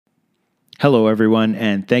Hello, everyone,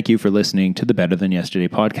 and thank you for listening to the Better Than Yesterday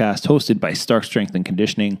podcast hosted by Stark Strength and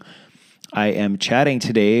Conditioning. I am chatting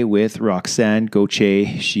today with Roxanne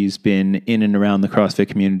Gauthier. She's been in and around the CrossFit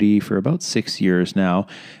community for about 6 years now,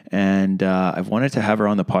 and I've wanted to have her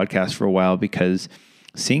on the podcast for a while because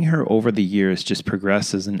seeing her over the years just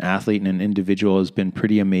progress as an athlete and an individual has been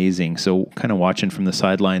pretty amazing. So kind of watching from the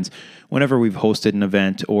sidelines, whenever we've hosted an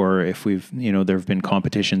event or if there have been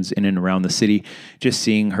competitions in and around the city, just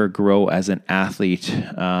seeing her grow as an athlete,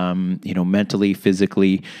 mentally,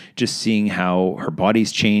 physically, just seeing how her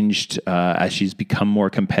body's changed as she's become more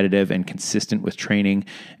competitive and consistent with training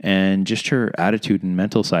and just her attitude and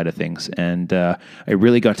mental side of things. And I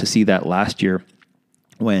really got to see that last year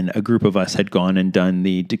when a group of us had gone and done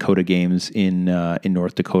the Dakota Games in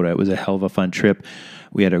North Dakota. It was a hell of a fun trip.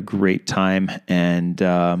 We had a great time. And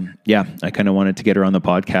I kind of wanted to get her on the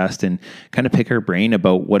podcast and kind of pick her brain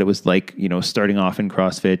about what it was like, starting off in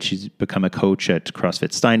CrossFit. She's become a coach at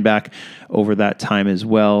CrossFit Steinbach over that time as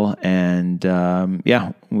well. And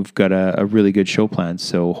we've got a really good show planned.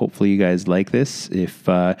 So hopefully you guys like this. If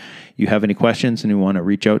you have any questions and you want to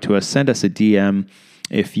reach out to us, send us a DM.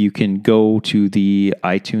 If you can go to the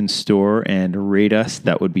iTunes store and rate us,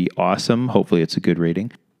 that would be awesome. Hopefully it's a good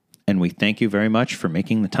rating. And we thank you very much for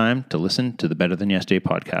making the time to listen to the Better Than Yesterday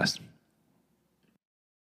podcast.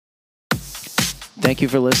 Thank you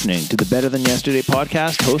for listening to the Better Than Yesterday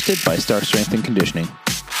podcast hosted by Stark Strength and Conditioning.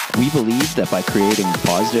 We believe that by creating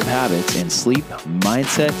positive habits in sleep,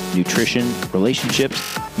 mindset, nutrition,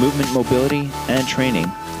 relationships, movement, mobility, and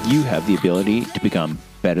training, you have the ability to become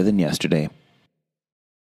better than yesterday.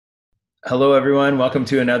 Hello, everyone. Welcome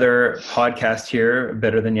to another podcast here,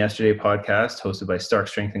 Better Than Yesterday podcast, hosted by Stark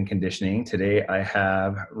Strength and Conditioning. Today, I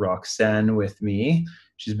have Roxanne with me.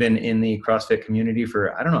 She's been in the CrossFit community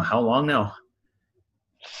for, I don't know, how long now?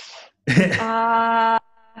 Oh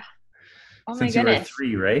my Since goodness.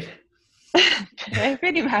 you were 3, right?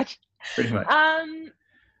 Pretty much. Pretty much.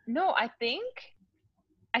 No, I think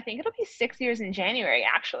it'll be 6 years in January,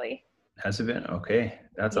 actually. Has it been? Okay.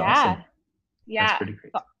 That's awesome. Yeah. That's pretty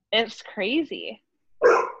crazy. It's crazy.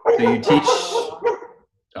 So you teach... it's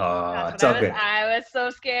all good. I was so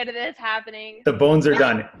scared of this happening. The bones are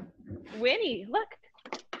done. Winnie, look.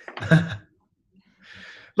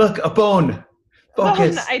 Look, a bone.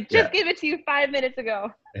 Focus. I just gave it to you 5 minutes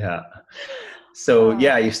ago. Yeah. So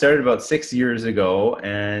you started about 6 years ago,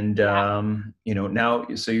 and now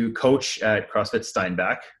so you coach at CrossFit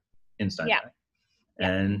Steinbach in Steinbach. Yeah.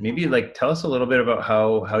 And maybe tell us a little bit about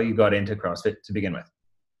how you got into CrossFit to begin with.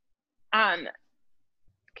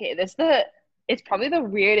 Okay, it's probably the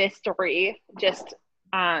weirdest story.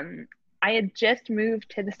 I had just moved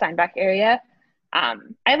to the Steinbach area.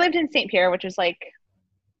 I lived in St. Pierre, which is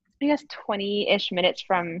 20-ish minutes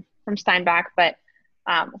from Steinbach, but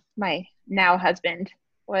my now husband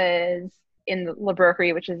was in the La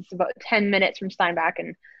Broquerie, which is about 10 minutes from Steinbach,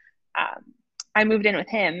 and I moved in with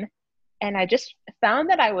him, and I just found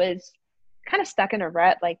that I was kind of stuck in a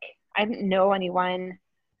rut. I didn't know anyone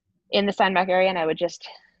in the Steinbach area, and I would just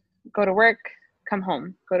go to work, come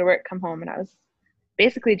home, go to work, come home, and I was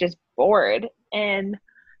basically just bored. And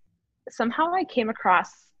somehow I came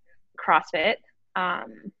across CrossFit.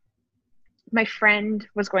 My friend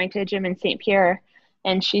was going to a gym in St. Pierre,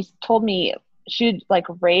 and she told me she'd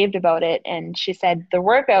raved about it, and she said the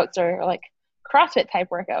workouts are CrossFit type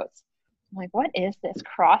workouts. I'm like, what is this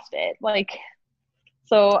CrossFit?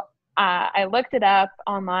 So I looked it up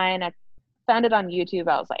online. I found it on YouTube.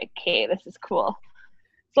 I was like, okay, this is cool.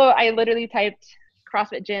 So I literally typed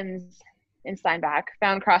CrossFit gyms in Steinbach,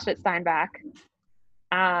 found CrossFit Steinbach.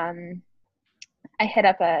 I hit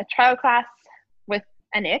up a trial class with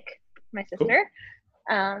Anik, my sister.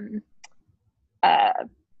 Cool. I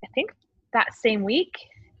think that same week.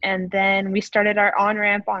 And then we started our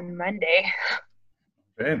on-ramp on Monday.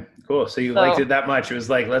 Okay, cool. So you liked it that much. It was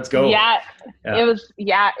let's go. Yeah. It was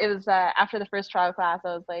after the first trial class,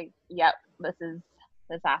 I was like, yep, this is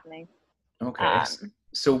happening. Okay.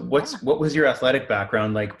 So what was your athletic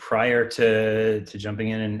background like prior to jumping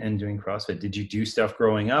in and doing CrossFit? Did you do stuff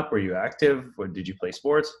growing up? Were you active? Or did you play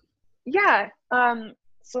sports? Yeah.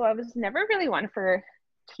 So I was never really one for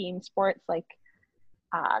team sports,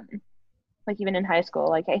 even in high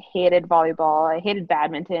school. I hated volleyball. I hated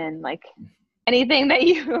badminton. Anything that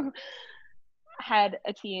you had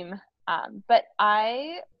a team. But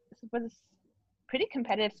I was pretty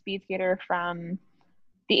competitive speed skater from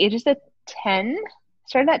the ages of 10.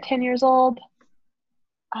 Started at 10 years old.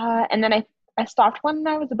 And then I stopped when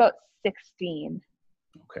I was about 16.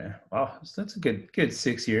 Okay. Wow. So that's a good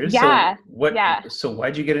 6 years. Yeah. So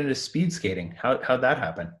why'd you get into speed skating? How'd that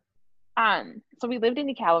happen? So we lived in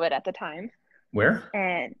Iqaluit at the time, Where?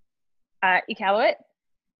 and Iqaluit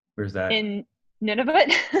Where's that? in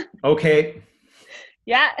Nunavut. Okay.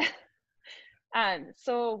 Yeah.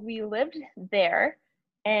 So we lived there,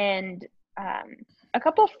 and a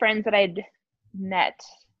couple of friends that I'd met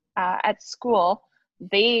at school,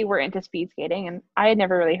 they were into speed skating, and I had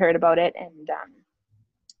never really heard about it. And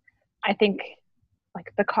I think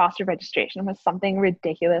like the cost of registration was something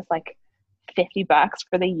ridiculous, like $50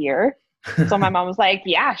 for the year. So my mom was like,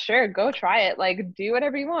 "Yeah, sure, go try it. Like, do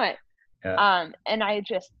whatever you want." Yeah. And I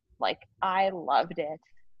just like I loved it.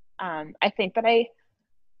 I think that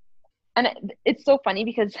it's so funny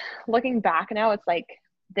because looking back now, it's like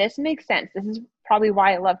this makes sense. This is probably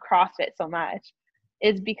why I love CrossFit so much,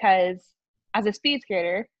 is because as a speed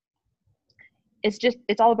skater,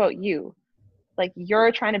 it's all about you. Like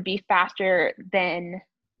you're trying to be faster than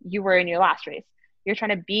you were in your last race. You're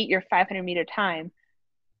trying to beat your 500-meter time.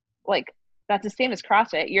 Like that's the same as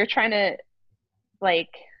CrossFit. Like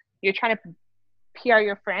you're trying to PR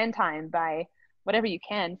your Fran time by whatever you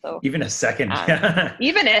can. So Even a second. Yeah.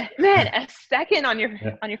 even a second on your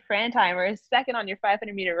Yeah. Fran time or a second on your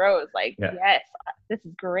 500-meter rows, like Yeah. yes, this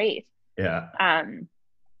is great. Yeah.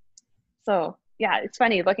 So yeah, it's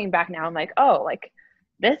funny looking back now. I'm like, oh, like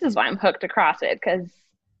this is why I'm hooked to CrossFit, because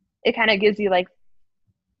it kind of gives you like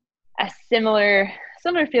a similar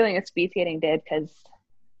feeling as speed skating did. Because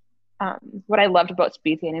what I loved about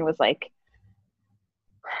speed skating was like,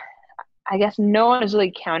 I guess no one was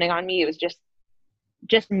really counting on me. It was just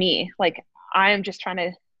me. Like I'm just trying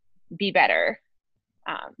to be better.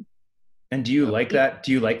 And do you like that?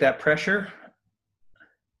 Do you like that pressure?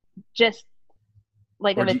 Just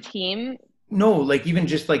like Or of a team. no, like even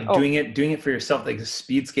just like Oh, doing it for yourself, like the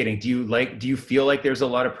speed skating. Do you feel like there's a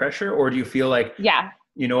lot of pressure, or do you feel like, yeah.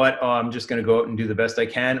 you know what, oh, I'm just going to go out and do the best I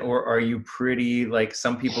can? Or are you pretty, like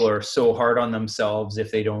some people are so hard on themselves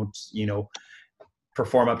if they don't,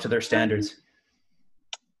 perform up to their standards?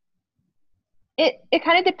 It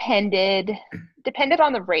kind of depended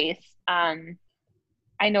on the race.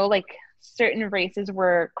 I know like certain races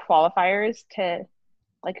were qualifiers to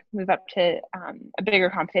like move up to a bigger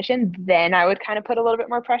competition. Then I would kind of put a little bit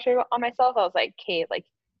more pressure on myself. I was like, okay, like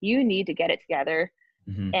you need to get it together.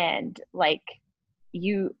 Mm-hmm. And like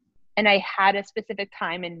and I had a specific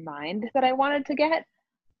time in mind that I wanted to get.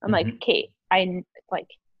 I'm like, Mm-hmm. okay, I like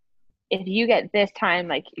if you get this time,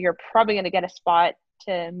 like you're probably going to get a spot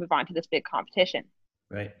to move on to this big competition.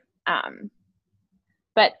 Right.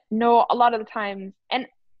 But no, a lot of the times, and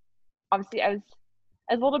obviously I was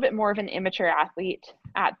a little bit more of an immature athlete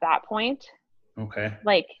at that point. Okay.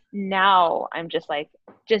 Like now I'm just like,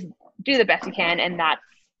 just do the best you can. And that's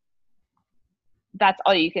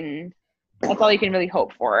all you can really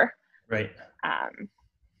hope for. Right.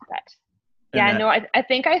 But And yeah, no, I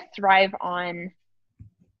think I thrive on,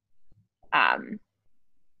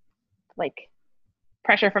 like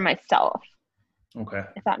pressure from myself, okay.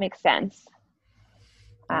 if that makes sense.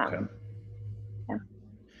 Okay. Yeah.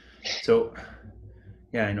 So,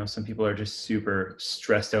 yeah, I know some people are just super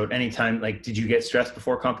stressed out. Anytime, like, did you get stressed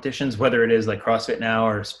before competitions, whether it is like CrossFit now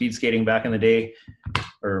or speed skating back in the day,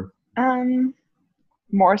 or?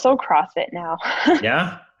 More so CrossFit now.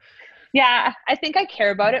 Yeah. Yeah, I think I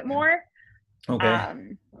care about it more. Okay.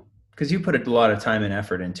 Because you put a lot of time and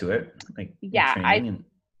effort into it, like yeah, training.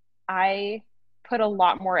 I put a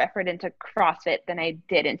lot more effort into CrossFit than I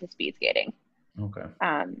did into speed skating. Okay.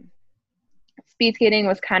 Speed skating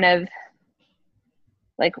was kind of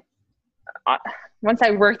like once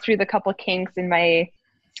I worked through the couple kinks in my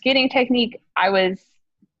skating technique, I was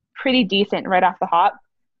pretty decent right off the hop.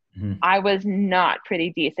 Mm-hmm. I was not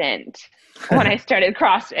pretty decent when I started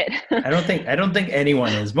CrossFit. I don't think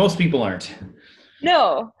anyone is. Most people aren't.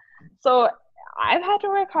 No. So I've had to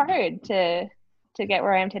work hard to get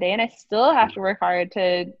where I am today, and I still have to work hard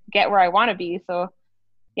to get where I want to be. So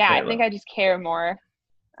yeah, I think I just care more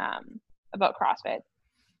about CrossFit.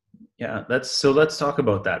 Yeah, let's talk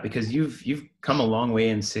about that, because you've come a long way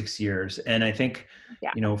in 6 years. And I think,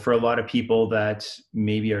 for a lot of people that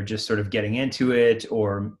maybe are just sort of getting into it,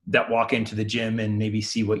 or that walk into the gym and maybe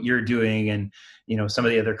see what you're doing and, some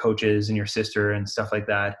of the other coaches and your sister and stuff like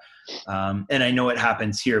that. And I know it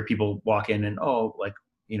happens here. People walk in and,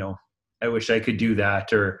 I wish I could do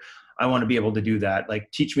that, or I want to be able to do that.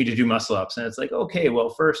 Like, teach me to do muscle ups. And it's like, okay, well,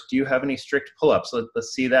 first, do you have any strict pull-ups?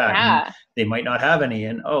 Let's see that. Yeah. And they might not have any.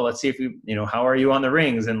 And, let's see if how are you on the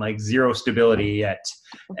rings, and like zero stability yet.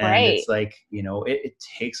 And It's like, it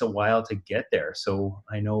takes a while to get there. So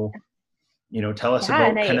I know, tell us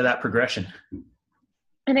about kind of that progression.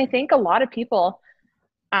 And I think a lot of people,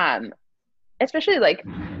 especially like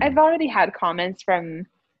I've already had comments from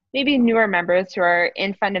maybe newer members who are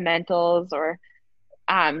in fundamentals or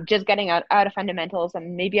just getting out of fundamentals,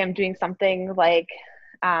 and maybe I'm doing something like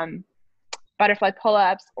um, butterfly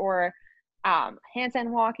pull-ups or handstand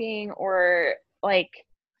walking or like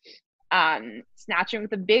snatching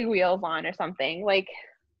with the big wheels on or something. Like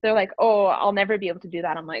they're like, oh, I'll never be able to do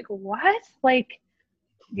that. I'm like, what? Like,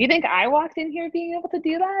 do you think I walked in here being able to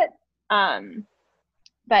do that?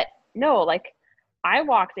 But no, like I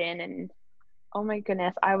walked in and oh my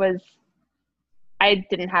goodness, I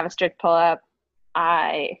didn't have a strict pull up.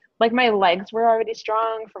 I like my legs were already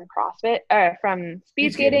strong from CrossFit or from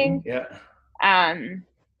speed skating. Yeah. Um,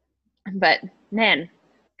 but man,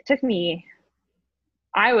 it took me,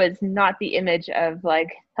 I was not the image of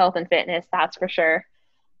like health and fitness, that's for sure.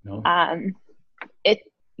 No. It,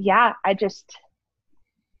 yeah, I just,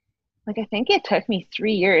 like, I think it took me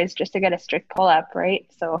 3 years just to get a strict pull up, right?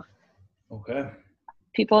 So Okay.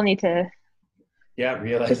 people need to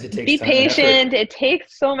realize it takes be time and patient. effort. It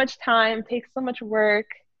takes so much time, takes so much work,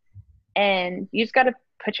 and you just got to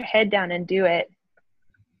put your head down and do it.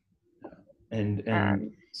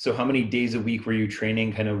 And so how many days a week were you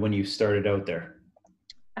training kind of when you started out there?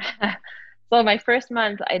 So my first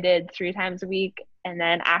month I did 3 times a week. And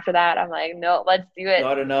then after that, I'm like, no, let's do it.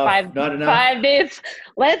 Not enough. Not enough. 5 days.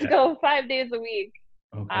 Let's go 5 days a week.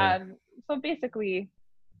 Okay. So basically,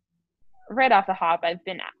 right off the hop, I've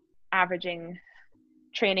been averaging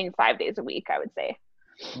training 5 days a week, I would say.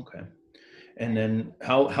 Okay. And then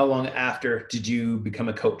how long after did you become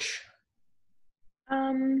a coach?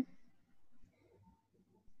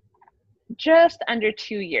 Just under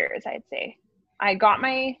 2 years, I'd say. I got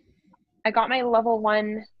my level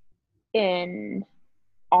 1 in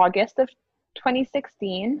August of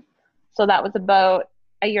 2016. So that was about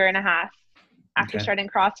a year and a half after starting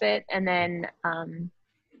CrossFit. And then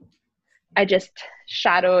I just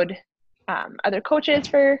shadowed other coaches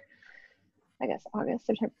for, I guess, August,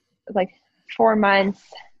 September, like 4 months.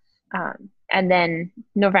 And then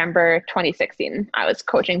November 2016, I was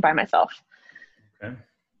coaching by myself. Okay.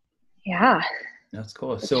 Yeah. That's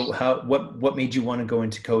cool. So what made you want to go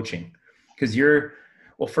into coaching? Because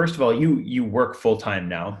well, first of all, you work full time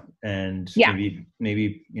now, and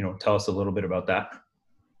maybe tell us a little bit about that.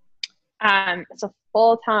 So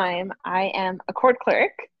full time, I am a court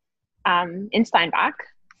clerk in Steinbach.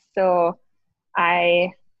 So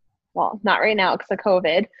not right now because of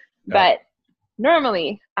COVID, but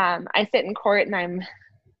normally I sit in court and I'm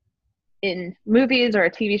in movies or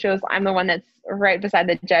TV shows. I'm the one that's right beside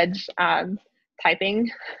the judge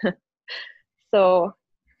typing. So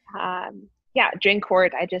during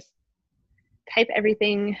court, I just type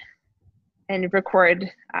everything and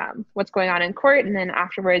record what's going on in court. And then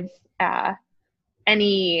afterwards,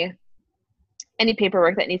 any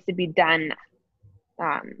paperwork that needs to be done,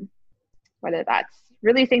 whether that's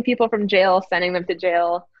releasing people from jail, sending them to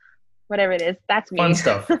jail, whatever it is, that's me.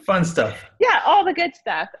 Fun stuff. Yeah, all the good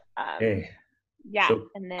stuff. Hey. Yeah. So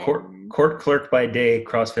and then court clerk by day,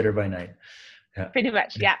 CrossFitter by night. Yeah. Pretty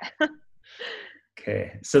much, yeah.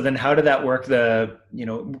 Okay. So then how did that work?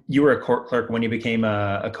 You were a court clerk when you became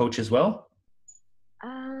a coach as well?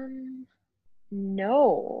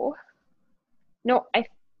 No,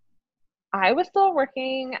 I was still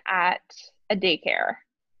working at a daycare.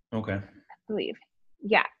 Okay. I believe.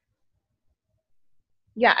 Yeah.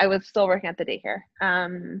 Yeah, I was still working at the daycare.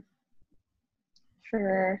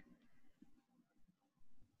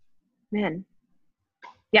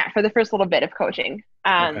 For the first little bit of coaching.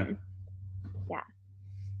 Okay. Yeah.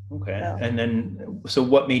 Okay. So. And then, so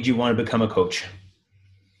what made you want to become a coach?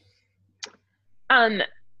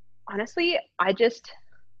 Honestly,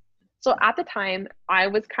 so at the time I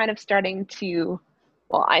was kind of starting to,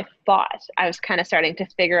 I thought I was kind of starting to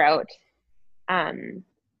figure out,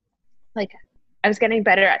 like I was getting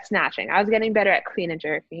better at snatching. I was getting better at clean and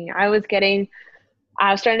jerking. I was starting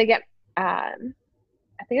to get, I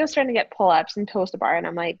think I was starting to get pull-ups and toes to bar. And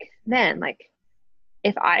I'm like, man, like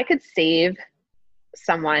if I could save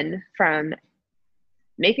someone from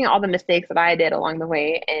making all the mistakes that I did along the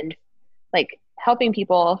way and like helping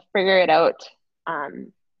people figure it out,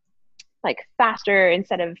 like faster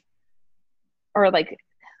instead of, or like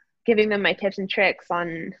giving them my tips and tricks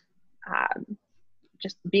on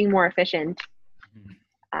just being more efficient,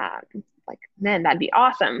 like, man, that'd be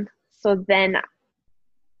awesome. So then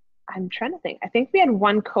I'm trying to think. I think we had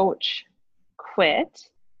one coach quit,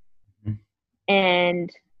 and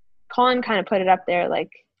Colin kind of put it up there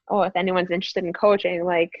like, oh, if anyone's interested in coaching,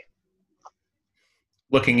 like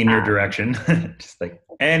looking in your direction, just like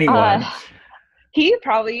anyone. He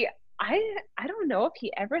probably, I don't know if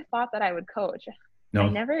he ever thought that I would coach. No. I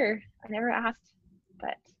never asked,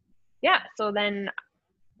 but yeah. So then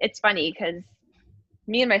it's funny because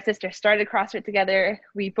me and my sister started CrossFit together.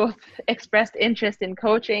 We both expressed interest in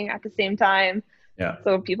coaching at the same time. Yeah.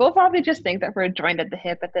 So people probably just think that we're joined at the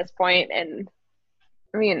hip at this point. And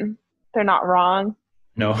I mean, they're not wrong.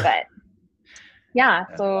 No. But yeah,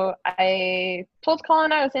 so I told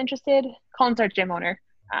Colin I was interested. Colin's our gym owner.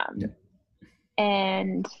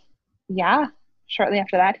 And yeah, shortly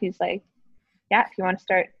after that, he's like, yeah, if you want to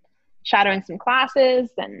start shadowing some classes,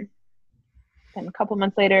 then a couple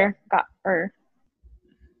months later, it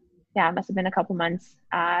must have been a couple months.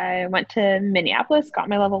 I went to Minneapolis, got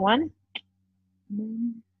my level 1.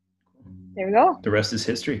 There we go. The rest is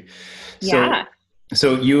history. Yeah.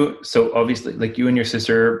 So obviously, like, you and your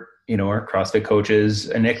sister, are CrossFit coaches,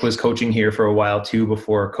 and Nick was coaching here for a while too,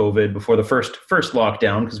 before COVID, before the first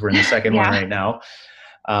lockdown, because we're in the second one right now.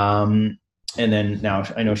 And then now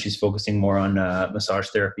I know she's focusing more on massage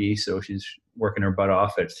therapy. So she's working her butt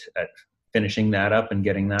off at finishing that up and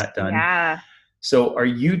getting that done. Yeah. So are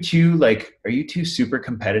you two super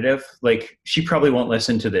competitive? Like, she probably won't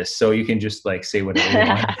listen to this, so you can just like say whatever you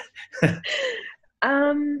want.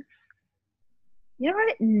 You know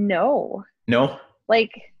what? No. No?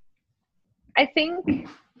 Like, I think,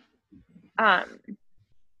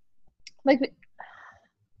 like,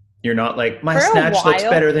 you're not like, my snatch looks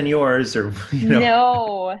better than yours, or,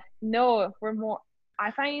 No,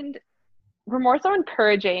 I find we're more so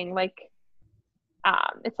encouraging. Like,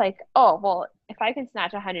 it's like, oh, well, if I can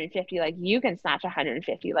snatch 150, like, you can snatch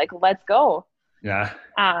 150, like, let's go. Yeah.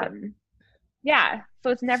 Yeah.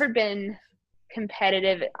 So it's never been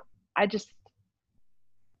competitive. I just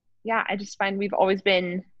find we've always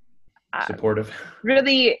been supportive,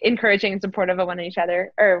 really encouraging and supportive of one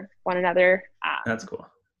another. That's cool.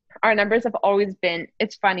 Our numbers have always been,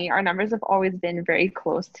 it's funny, our numbers have always been very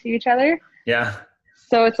close to each other. Yeah.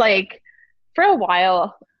 So it's like, for a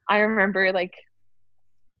while, I remember, like,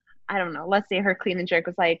 I don't know, let's say her clean and jerk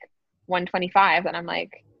was like 125, and I'm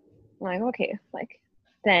like, okay, like,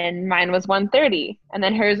 then mine was 130, and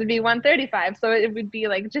then hers would be 135. So it would be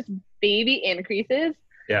like just baby increases.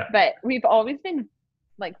 Yeah. But we've always been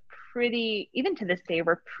like pretty, even to this day,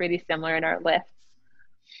 we're pretty similar in our lifts.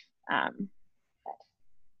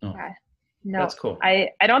 Yeah, no, that's cool. I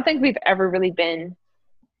don't think we've ever really been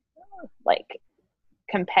like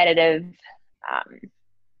competitive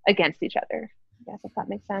against each other. I guess, if that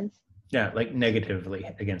makes sense. Yeah, like negatively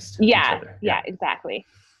against each other. Yeah, exactly.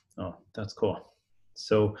 Oh, that's cool.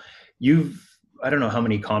 So I don't know how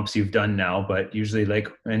many comps you've done now, but usually, like,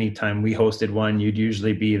 anytime we hosted one, you'd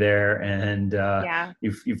usually be there, and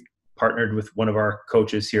you've partnered with one of our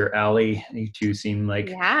coaches here, Allie. You two seem like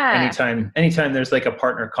anytime there's like a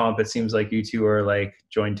partner comp, it seems like you two are like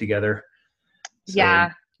joined together. So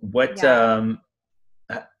what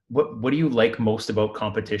do you like most about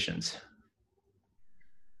competitions?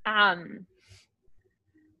 I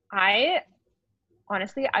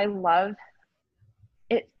love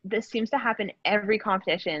it. This seems to happen every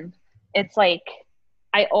competition. It's like,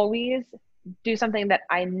 I always do something that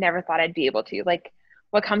I never thought I'd be able to. Like,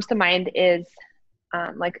 what comes to mind is,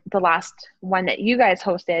 like, the last one that you guys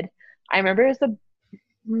hosted. I remember it's the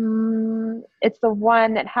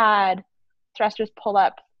one that had thrusters, pull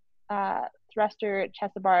up, thruster,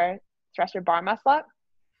 chest to bar, thruster, bar muscle up.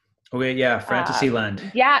 Okay, yeah,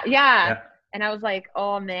 Fantasyland. Yeah. And I was like,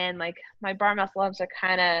 oh man, like, my bar muscle ups are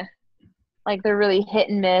kind of like, they're really hit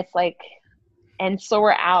and miss, like, and so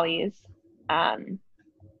are Allie's.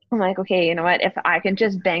 I'm like, okay, you know what? If I can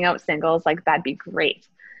just bang out singles, like, that'd be great.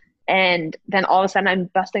 And then all of a sudden I'm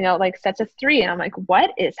busting out like sets of 3, and I'm like,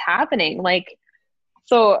 what is happening? Like,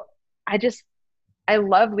 so I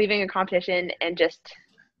love leaving a competition and just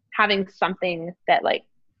having something that, like,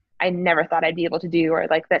 I never thought I'd be able to do, or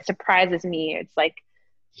like that surprises me. It's like,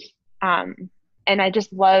 and I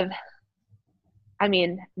just love, I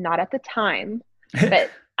mean, not at the time,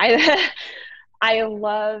 but I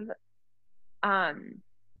love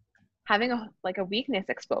having a weakness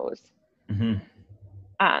exposed. Mm-hmm.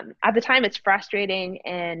 At the time it's frustrating,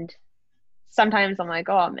 and sometimes I'm like,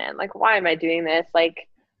 oh man, like, why am I doing this? Like,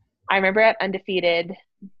 I remember at Undefeated,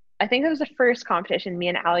 I think it was the first competition me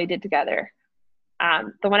and Allie did together.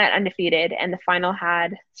 The one at Undefeated, and the final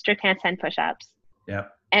had strict handstand push-ups. Yeah.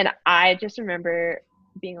 And I just remember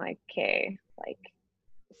being like, okay, like,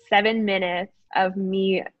 7 minutes of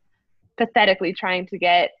me pathetically trying to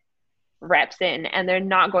get reps in, and they're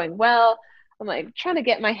not going well. I'm like trying to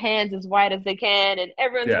get my hands as wide as they can, and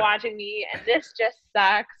everyone's watching me, and this just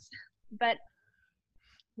sucks. But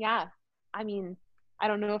yeah, I mean, I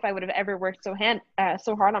don't know if I would have ever worked so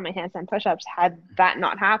hard on my handstand push-ups had that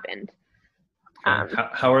not happened.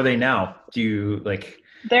 How are they now? Do you like?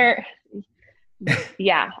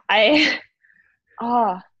 yeah,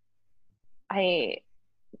 oh, I,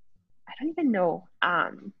 I don't even know.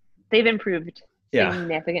 They've improved Yeah.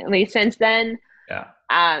 significantly since then. Yeah.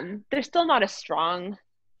 They're still not a strong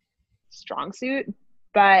suit,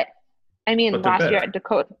 but I mean, But they're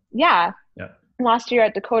better. Yeah. last year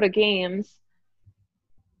at Dakota Games,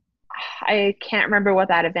 I can't remember what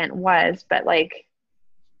that event was, but like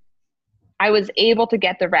I was able to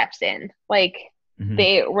get the reps in. Like Mm-hmm.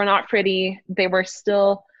 they were not pretty. They were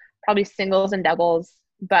still probably singles and doubles,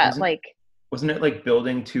 but Wasn't like wasn't it like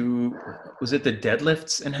building to, was it the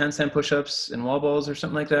deadlifts and handstand push-ups and wall balls or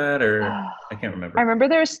something like that? Or I can't I remember. remember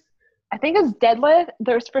I think it was deadlift.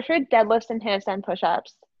 There's for sure deadlifts and handstand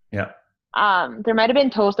push-ups. Yeah. There might have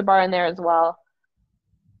been toes to bar in there as well,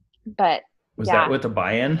 but Was that yeah, with the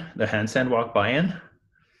buy-in, the handstand walk buy-in?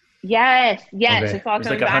 yes, Okay. it's It all was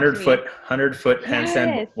like coming a back to me. 100 foot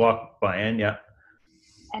handstand Yes, walk buy-in. Yeah.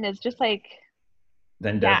 and it's just like,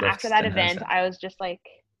 Then yeah, after deadlifts, that then event, handstand. I was just like,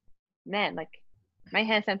 man, like my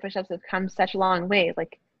handstand push-ups have come such a long way.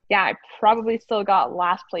 Like, yeah, I probably still got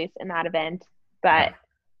last place in that event, Yeah. but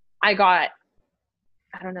I got,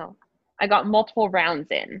 I don't know, I got multiple rounds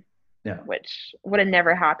in, Yeah. which would have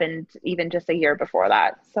never happened even just a year before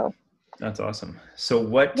that. So, That's awesome. So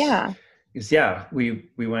what yeah, is, yeah, we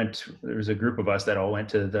went, there was a group of us that all went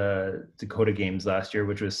to the Dakota Games last year,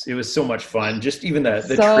 which was, it was so much fun. Just even the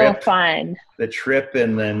so trip, fun.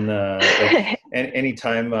 and then like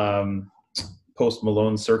anytime Post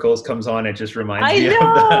Malone Circles comes on, it just reminds me of the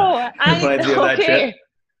I reminds me of know. that trip. Okay.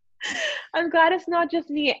 I'm glad it's not just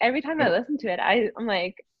me. Every time I Yep. listen to it, I'm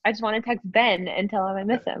like, I just want to text Ben and tell him I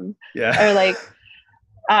miss him. Or Yeah. like,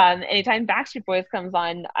 anytime Backstreet Boys comes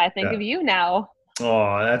on, I think Yeah. of you now.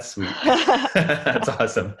 Oh, that's sweet. That's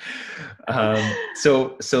awesome.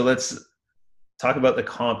 So let's talk about the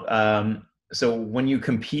comp. So when you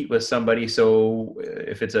compete with somebody, so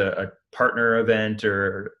if it's a partner event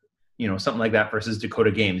or something like that versus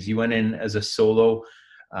Dakota Games, you went in as a solo.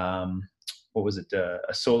 What was it?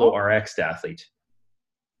 A solo Oh, RX athlete.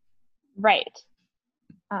 right.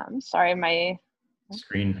 Sorry, my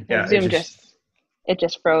Screen. my Yeah, Zoom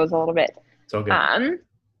just froze a little bit. it's all good. Um,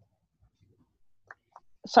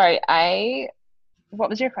 Sorry, what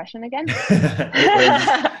was your question again?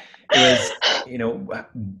 it was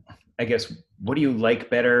I guess, what do you like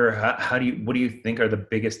better? What do you think are the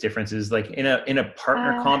biggest differences, like in a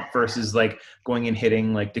partner uh, comp versus like going and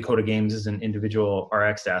hitting like Dakota Games as an individual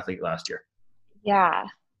RX athlete last year? yeah.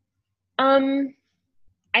 Um,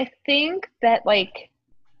 I think that like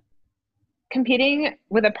competing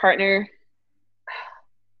with a partner,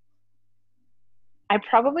 I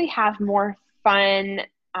probably have more fun.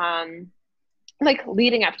 Um, like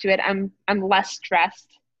leading up to it, I'm less stressed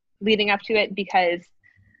leading up to it because,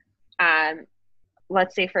 um,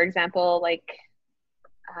 let's say for example, like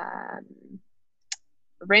um,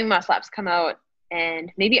 ring muscle ups come out,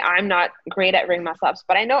 and maybe I'm not great at ring muscle ups,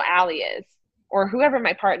 but I know Allie is, or whoever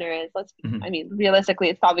my partner is. I Mm-hmm. mean, realistically,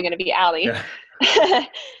 it's probably going to be Allie. Yeah.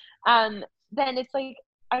 Then it's like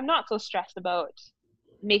I'm not so stressed about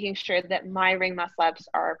making sure that my ring muscle ups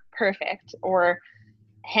are perfect or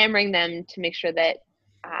hammering them to make sure that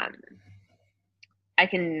um, I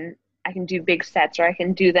can I can do big sets or I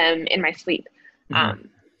can do them in my sleep. Mm-hmm. Um,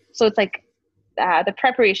 so it's like the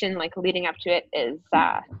preparation, like leading up to it, is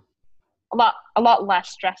a lot less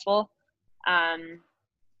stressful um,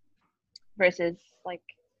 versus like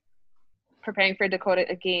preparing for Dakota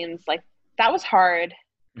Games. Like that was hard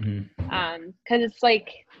Mm-hmm. because it's like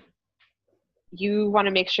you want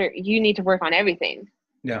to make sure you need to work on everything.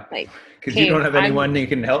 Yeah, Like, because you don't okay, have anyone that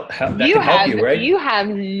can help that you can help have you, right? you have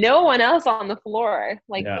no one else on the floor.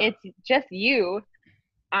 Like Yeah. it's just you.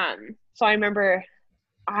 So I remember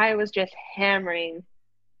I was just hammering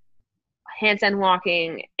handstand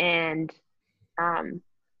walking and um,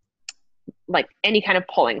 like any kind of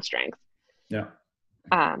pulling strength. Yeah.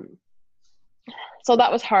 Um, so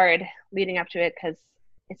that was hard leading up to it because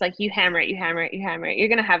it's like you hammer it, you hammer it, you hammer it. You're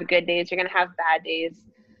gonna have good days, you're gonna have bad days.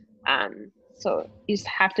 So you just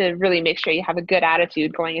have to really make sure you have a good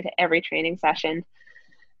attitude going into every training session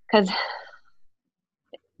because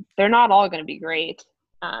they're not all going to be great.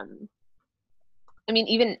 I mean,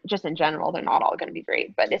 even just in general, they're not all going to be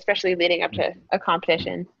great, but especially leading up to a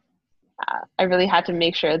competition, I really had to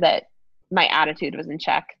make sure that my attitude was in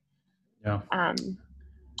check. Yeah.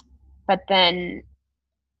 But then,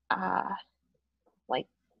 uh, like,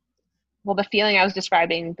 well, the feeling I was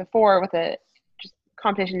describing before with a just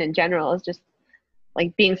competition in general is just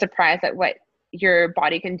like being surprised at what your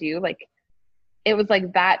body can do. Like, it was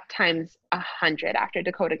like that times 100 after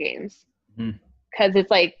Dakota Games. Mm-hmm. Because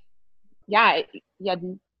it's like, yeah,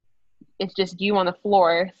 it's just you on the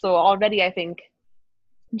floor. So already I think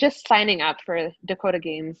just signing up for Dakota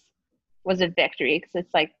Games was a victory, because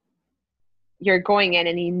it's like you're going in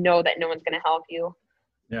and you know that no one's going to help you.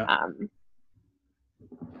 Yeah.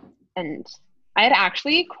 And I had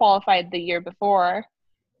actually qualified the year before,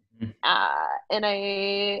 and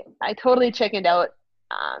I totally chickened out.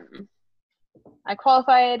 I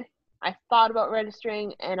qualified, I thought about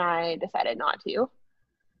registering, and I decided not to.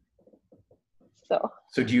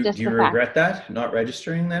 So do you regret that, not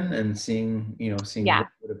registering then, and seeing what you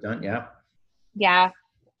would have done? Yeah. Yeah.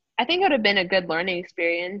 I think it would have been a good learning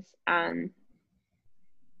experience.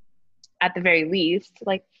 At the very least,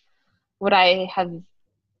 like, would I have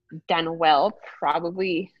done well?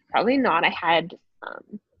 Probably not. I had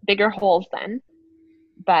bigger holes then,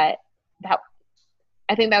 but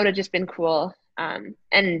I think that would have just been cool. And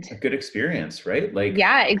a good experience, right? Like,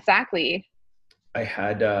 yeah, exactly. I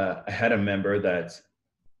had a member that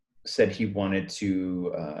said he wanted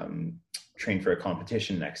to train for a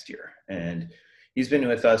competition next year, and he's been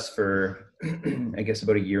with us for I guess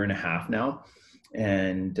about a year and a half now,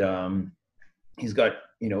 and he's got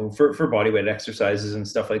for bodyweight exercises and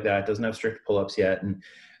stuff like that, doesn't have strict pull-ups yet, and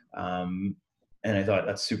I thought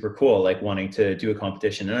that's super cool, like wanting to do a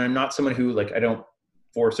competition. And I'm not someone who, like, I don't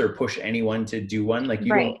force or push anyone to do one. Like,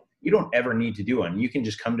 you don't ever need to do one. You can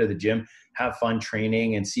just come to the gym, have fun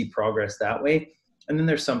training, and see progress that way. And then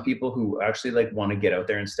there's some people who actually like want to get out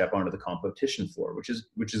there and step onto the competition floor, which is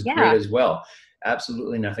great as well.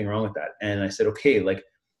 Absolutely nothing wrong with that. And I said, okay, like,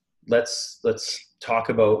 let's talk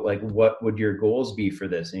about, like, what would your goals be for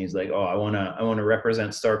this? And he's like, oh, I want to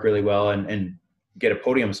represent Stark really well and get a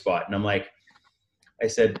podium spot. And I'm like, I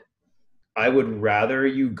said, I would rather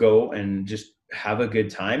you go and just have a good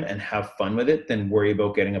time and have fun with it than worry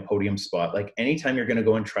about getting a podium spot. Like, anytime you're going to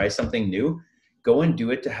go and try something new, go and do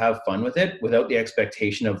it to have fun with it, without the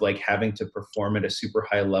expectation of like having to perform at a super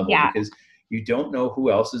high level, because you don't know who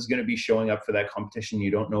else is going to be showing up for that competition. You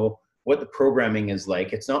don't know what the programming is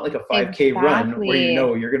like. It's not like a 5K run where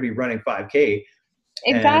you're going to be running 5K.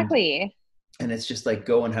 Exactly. And it's just like,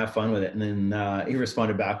 go and have fun with it. And then he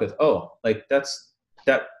responded back with, oh, like that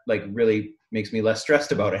like really makes me less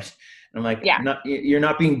stressed about it. And I'm like, you're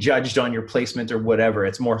not being judged on your placement or whatever.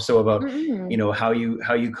 It's more so about, how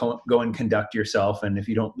you go and conduct yourself. And if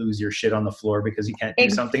you don't lose your shit on the floor because you can't do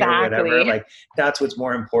something or whatever, like, that's what's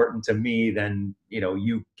more important to me than,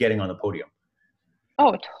 you getting on the podium.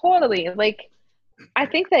 Oh, totally. Like, I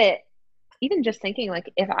think that even just thinking,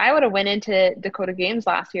 like, if I would have went into Dakota Games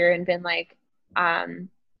last year and been like,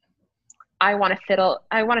 I want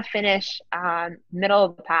to finish middle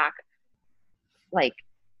of the pack, like,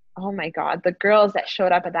 oh my God, the girls that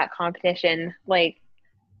showed up at that competition, like,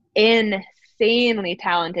 insanely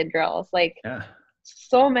talented girls. Like,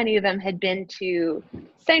 so many of them had been to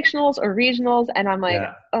sanctionals or regionals, and I'm like,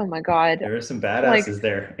 oh my God, there are some badasses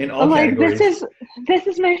there in all categories. This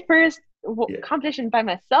is my first competition by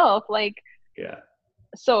myself. Like,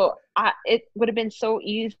 so it would have been so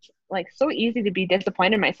easy to be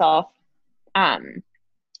disappointed in myself.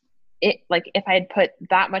 If I had put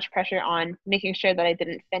that much pressure on making sure that I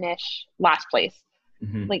didn't finish last place,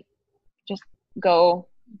 like, just go,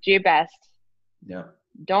 do your best. Yeah.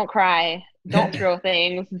 Don't cry. Don't throw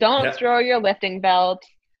things. Don't throw your lifting belt.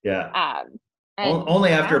 Yeah. Only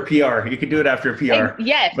after a PR. You can do it after a PR.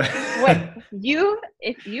 Yes.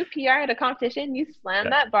 If you PR at a competition, you slam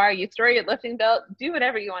that bar, you throw your lifting belt, do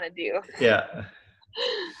whatever you want to do. Yeah.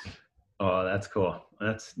 Oh, that's cool.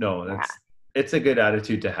 It's a good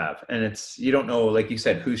attitude to have. And you don't know, like you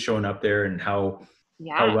said, who's showing up there and how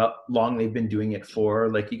long they've been doing it for.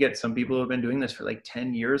 Like, you get some people who have been doing this for like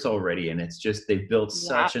 10 years already. And it's just, they've built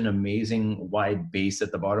such an amazing wide base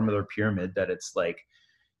at the bottom of their pyramid that it's like,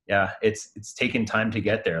 it's taken time to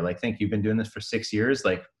get there. Like, think you've been doing this for 6 years.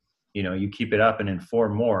 Like, you keep it up, and in 4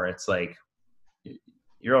 more, it's like,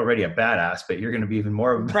 you're already a badass, but you're going to be even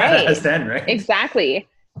more of a badass then, right? Exactly.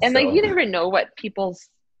 And like, you never know what people's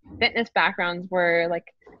fitness backgrounds were like.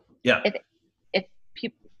 If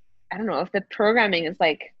people, I don't know, if the programming is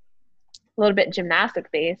like a little bit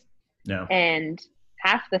gymnastic based, and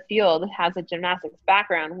half the field has a gymnastics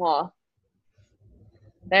background, well,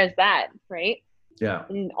 there's that, right? Yeah.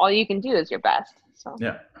 And all you can do is your best. So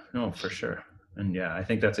no, for sure. And I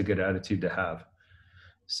think that's a good attitude to have.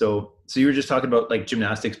 So you were just talking about like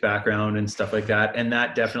gymnastics background and stuff like that, and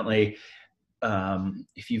that definitely,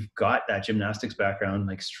 if you've got that gymnastics background,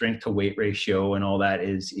 like, strength to weight ratio and all that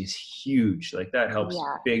is huge. Like, that helps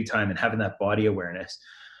big time, and having that body awareness.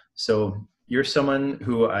 So you're someone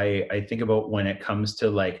who I think about when it comes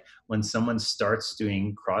to, like, when someone starts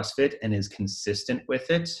doing CrossFit and is consistent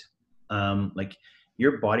with it, like,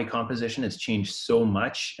 your body composition has changed so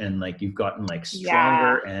much, and like you've gotten like Yeah.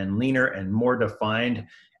 stronger and leaner and more defined.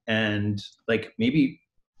 And like maybe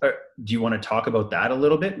do you want to talk about that a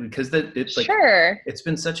little bit? Because that it's like Sure. it's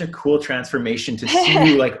been such a cool transformation to see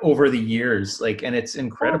you like over the years, like, and it's Oh,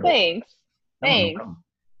 incredible. thanks. No, no Thanks.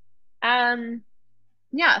 problem.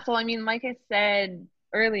 Yeah, so I mean, like I said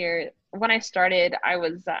earlier, when I started, I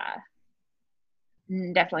was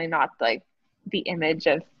definitely not like the image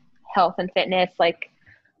of health and fitness. Like,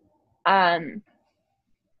 um,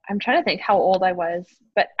 I'm trying to think how old I was,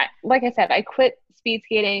 but like I said, I quit speed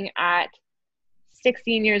skating at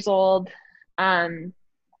 16 years old. I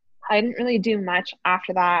didn't really do much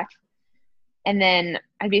after that. And then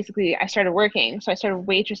I started working. So I started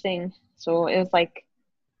waitressing. So it was like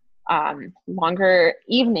longer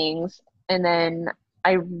evenings. And then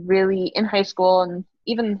I really, in high school and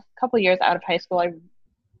even a couple of years out of high school,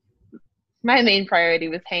 my main priority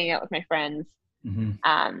was hanging out with my friends.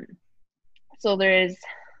 Mm-hmm. So there's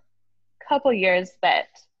a couple years that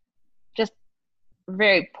just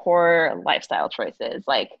very poor lifestyle choices,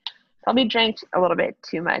 like probably drank a little bit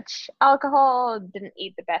too much alcohol, didn't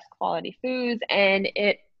eat the best quality foods, and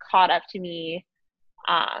it caught up to me,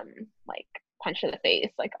 like punch to the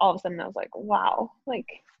face. Like all of a sudden I was like, wow, like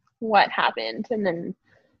what happened? And then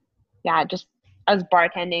yeah, just I was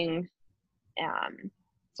bartending,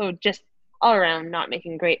 so just all around not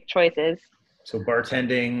making great choices. So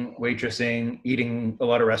bartending, waitressing, eating a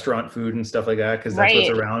lot of restaurant food and stuff like that, because that's what's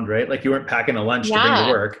Right. around, right? Like you weren't packing a lunch to bring to Yeah.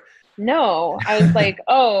 work. No, I was like,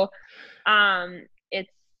 oh,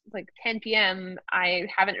 it's like 10 p.m. I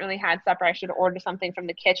haven't really had supper. I should order something from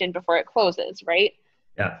the kitchen before it closes, right?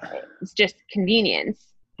 Yeah. It's just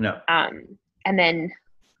convenience. No. And then,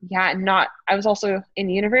 yeah, I was also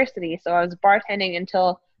in university, so I was bartending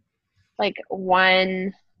until like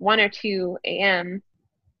 1 or 2 a.m.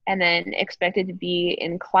 and then expected to be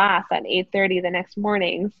in class at 8:30 the next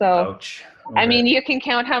morning. So, Ouch. Okay. I mean, you can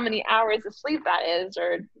count how many hours of sleep that is,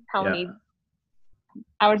 or how many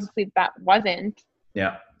hours of sleep that wasn't.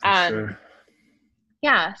 Yeah, for sure.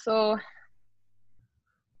 Yeah, so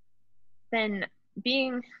then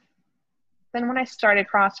when I started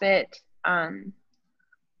CrossFit,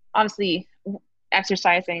 obviously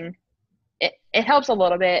exercising, it helps a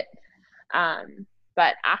little bit.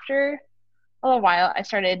 But after a little while, I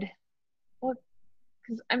started, well,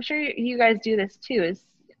 because I'm sure you guys do this too, is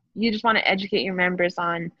you just want to educate your members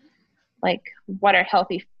on like what are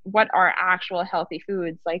actual healthy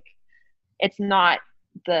foods. Like it's not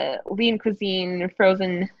the lean cuisine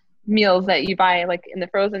frozen meals that you buy like in the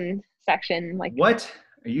frozen section. Like what?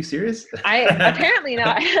 Are you serious? Apparently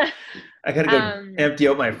not. I gotta go empty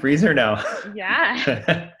out my freezer now.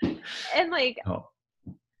 Yeah. And like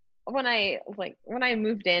when I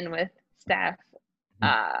moved in with Steph,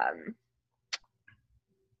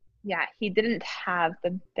 yeah, he didn't have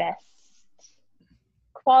the best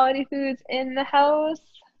quality foods in the house,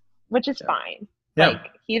 which is fine. Yeah.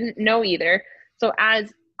 Like he didn't know either. So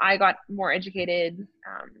as I got more educated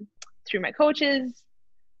through my coaches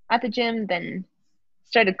at the gym, then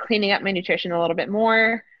started cleaning up my nutrition a little bit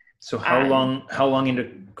more. So how long into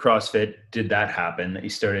CrossFit did that happen, that you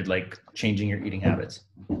started like changing your eating habits?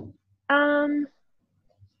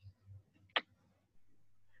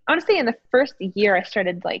 Honestly, in the first year, I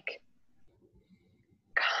started like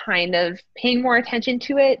kind of paying more attention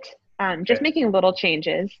to it, just making little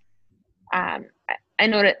changes. I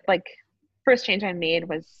noticed like first change I made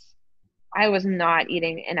was I was not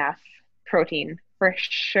eating enough protein for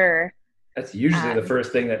sure. That's usually the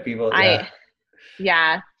first thing that people.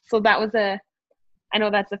 Yeah. So that was I know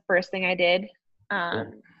that's the first thing I did,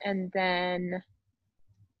 and then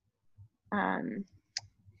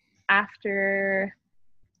after.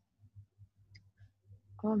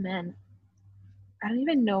 Oh man, I don't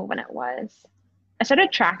even know when it was. I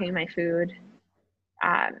started tracking my food,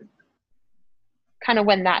 kind of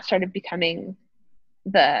when that started becoming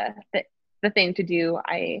the thing to do.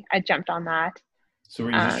 I jumped on that. So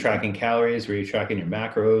were you just tracking calories? Were you tracking your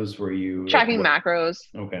macros? Were you tracking macros?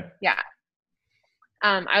 Okay. Yeah.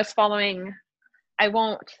 I was following. I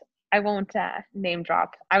won't name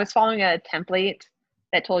drop. I was following a template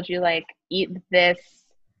that told you like eat this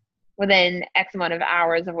within X amount of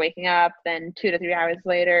hours of waking up, then 2 to 3 hours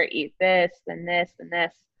later, eat this, then this, and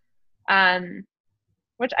this.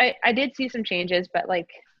 Which I did see some changes, but like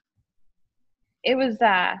it was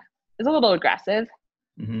a little aggressive.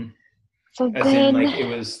 Mm-hmm. So as in like it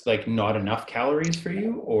was like not enough calories for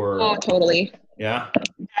you, or? Oh, totally. Yeah.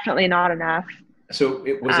 Definitely not enough. So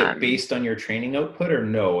was it based on your training output, or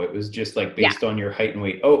no? It was just like based on your height and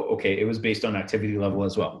weight. Oh, okay. It was based on activity level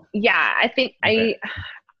as well. Yeah, I think I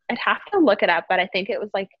I'd have to look it up, but I think it was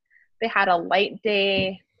like they had a light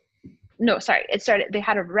day. No, sorry. They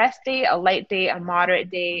had a rest day, a light day, a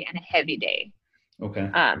moderate day, and a heavy day. Okay.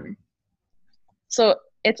 So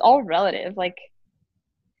it's all relative. Like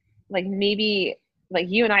maybe like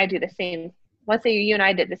you and I do the same. Let's say you and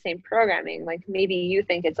I did the same programming. Like maybe you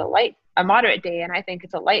think it's a moderate day, and I think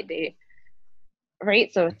it's a light day,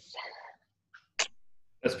 right? So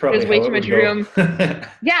that's probably there's way how too it much would go. room.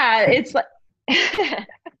 Yeah, it's like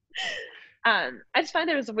I just find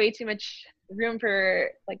there was way too much room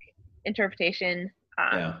for like interpretation.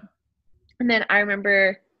 Yeah. And then I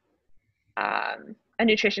remember a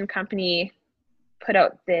nutrition company put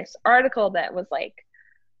out this article that was like,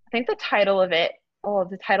 I think the title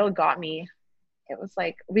got me. It was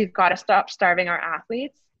like, we've got to stop starving our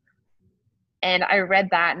athletes. And I read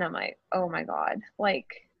that and I'm like, oh my God, like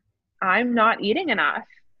I'm not eating enough.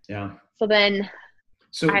 Yeah. So then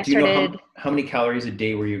So I do you started, know how many calories a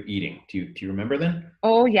day were you eating? Do you remember then?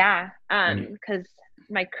 oh yeah. Because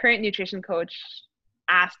my current nutrition coach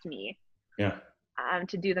asked me Yeah.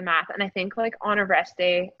 To do the math. And I think like on a rest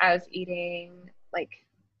day, I was eating like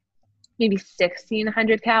maybe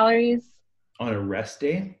 1,600 calories. On a rest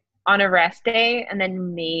day? On a rest day, and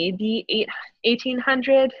then maybe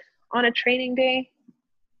 1,800 on a training day.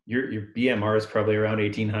 Your BMR is probably around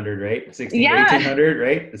 1,800, right? 16 Yeah. to 1,800,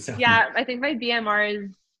 right? So, yeah, I think my BMR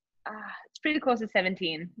is it's pretty close to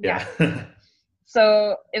 17. Yeah.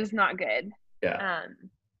 So it was not good. Yeah.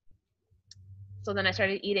 So then I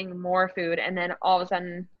started eating more food, and then all of a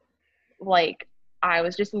sudden, like I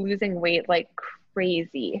was just losing weight like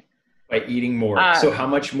crazy. By eating more. So how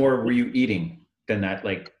much more were you eating than that,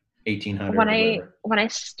 like 1,800? When I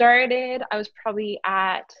started, I was probably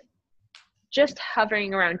at just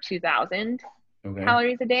hovering around 2,000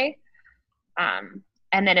 calories a day. And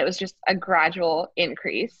then it was just a gradual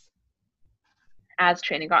increase as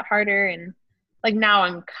training got harder. And like now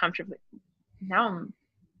I'm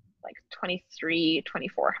like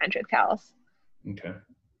 2,400 calories. Okay.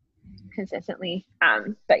 Consistently.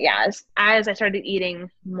 But yeah, as I started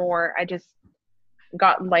eating more, I just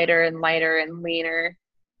got lighter and lighter and leaner,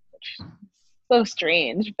 which is so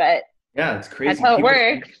strange, but yeah, it's crazy. That's how it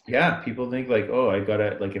works. People think like, oh, I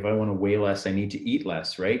gotta, like, if I want to weigh less, I need to eat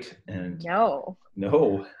less, right? And no,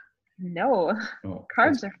 carbs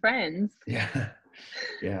are friends. Yeah.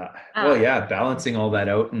 Well, yeah, balancing all that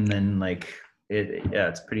out, and then like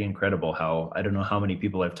it's pretty incredible how, I don't know how many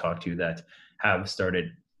people I've talked to that have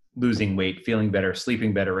started losing weight, feeling better,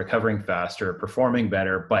 sleeping better, recovering faster, performing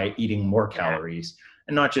better by eating more calories,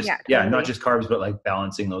 and not just not just carbs, but like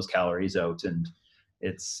balancing those calories out. And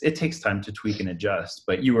it takes time to tweak and adjust.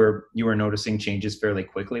 But you were noticing changes fairly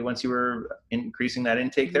quickly once you were increasing that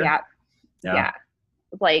intake there. Yeah.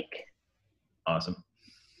 Like awesome.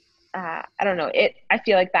 I don't know. I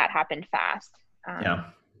feel like that happened fast.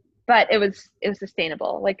 But it was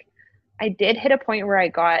sustainable. Like I did hit a point where I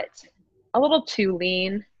got a little too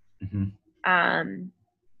lean. Mm-hmm.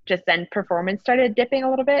 Just then performance started dipping a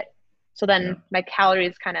little bit. So then my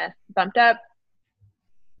calories kind of bumped up.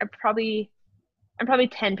 I'm probably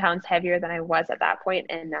 10 pounds heavier than I was at that point.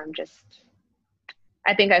 And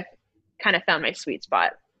I think I've kind of found my sweet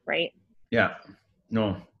spot, right? Yeah.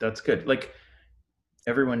 No, that's good. Like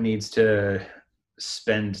everyone needs to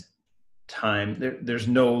spend time. There's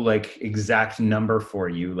no like exact number for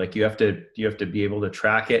you. Like you have to be able to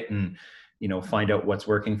track it and, find out what's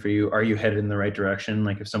working for you. Are you headed in the right direction?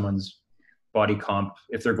 Like if someone's body comp,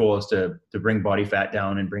 if their goal is to bring body fat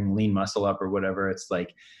down and bring lean muscle up or whatever, it's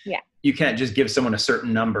like, you can't just give someone a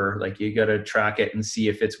certain number. Like you got to track it and see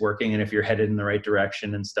if it's working and if you're headed in the right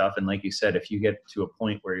direction and stuff. And like you said, if you get to a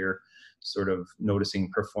point where you're sort of noticing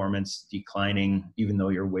performance declining, even though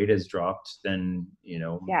your weight has dropped, then,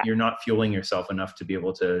 you're not fueling yourself enough to be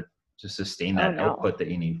able to sustain that output that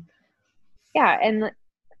you need. Yeah. And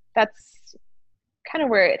that's kind of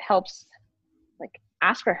where it helps, like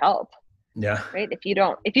ask for help. Yeah. Right. If you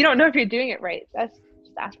don't know if you're doing it right, just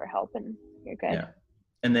ask for help and you're good. Yeah.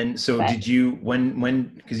 And then, did you,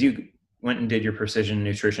 because you went and did your precision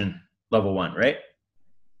nutrition level 1, right?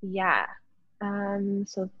 Yeah.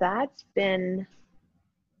 So that's been,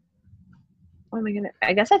 oh my goodness,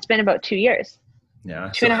 I guess that's been about 2 years.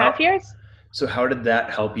 Yeah. 2.5 years. So how did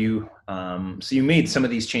that help you? So you made some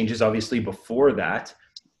of these changes obviously before that,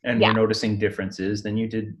 and we're noticing differences. Then you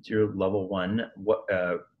did your level 1,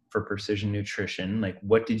 for precision nutrition. Like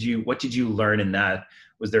what did you learn in that?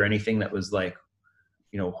 Was there anything that was like,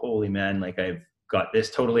 holy man, like I've got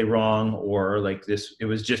this totally wrong, or like this, it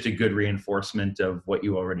was just a good reinforcement of what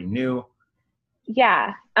you already knew?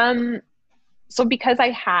 Yeah. So because I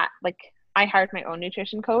hired my own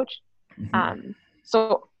nutrition coach. Mm-hmm.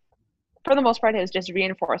 So for the most part, it was just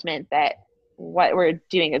reinforcement that what we're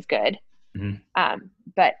doing is good. Mhm.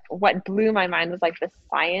 But what blew my mind was like the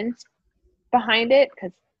science behind it,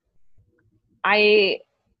 because I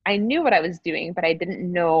I knew what I was doing, but I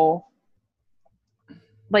didn't know.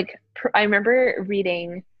 Like I remember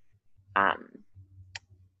reading um,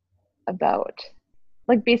 about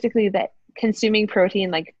like basically that consuming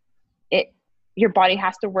protein, like it, your body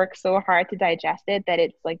has to work so hard to digest it that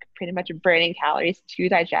it's like pretty much burning calories to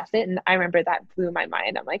digest it. And I remember that blew my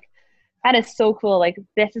mind. I'm like, that is so cool. Like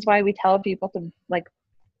this is why we tell people to like,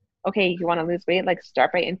 okay, you want to lose weight, like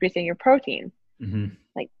start by increasing your protein. Mhm.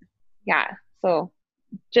 Like, yeah. So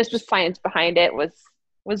just the science behind it was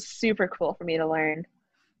super cool for me to learn.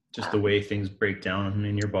 Just the way things break down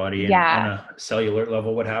in your body and on Yeah. a cellular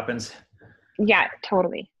level, what happens. Yeah,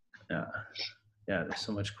 totally. Yeah. Yeah. There's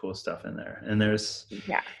so much cool stuff in there. And there's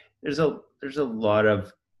Yeah. a lot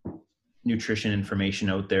of nutrition information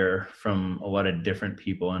out there from a lot of different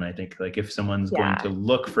people. And I think like if someone's going Yeah. to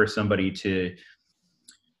look for somebody to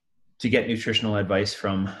get nutritional advice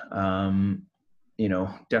from,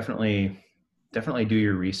 definitely do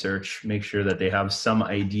your research, make sure that they have some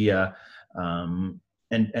idea,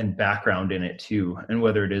 and background in it too. And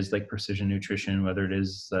whether it is like precision nutrition, whether it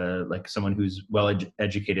is like someone who's well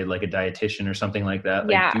educated, like a dietitian or something like that,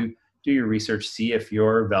 like Yeah. do your research, see if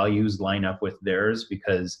your values line up with theirs.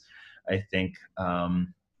 Because I think,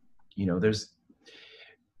 there's,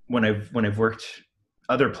 when I've worked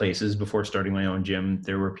other places before starting my own gym,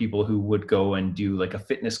 there were people who would go and do like a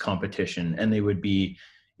fitness competition, and they would be,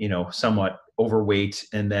 somewhat overweight,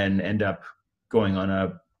 and then end up going on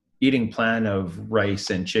a eating plan of rice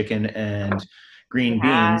and chicken and green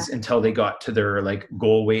Yeah. beans until they got to their like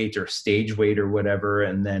goal weight or stage weight or whatever.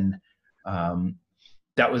 And then um,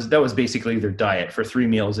 that was basically their diet for 3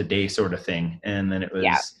 meals a day sort of thing. And then it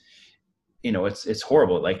Yeah. was, it's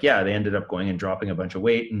horrible. Like, yeah, they ended up going and dropping a bunch of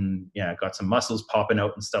weight, and yeah, got some muscles popping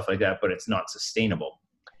out and stuff like that, but it's not sustainable.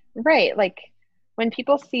 Right. Like when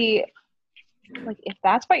people see, like, if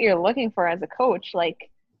that's what you're looking for as a coach, like,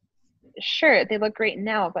 sure, they look great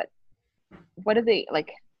now, but what do they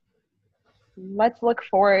like? Let's look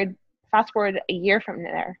forward, fast forward a year from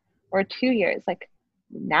there or 2 years. Like,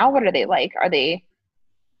 now what are they like? Are they,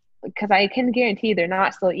 because I can guarantee they're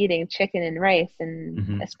not still eating chicken and rice and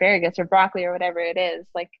Mm-hmm. asparagus or broccoli or whatever it is.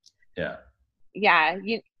 Like, Yeah. yeah,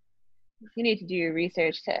 you need to do your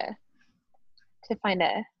research to find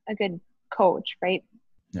a good coach, right?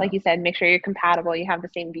 Yeah. Like you said, make sure you're compatible, you have the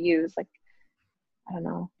same views. Like, I don't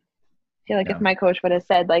know. I feel like if Yeah. my coach would have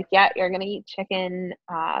said, like, yeah, you're gonna eat chicken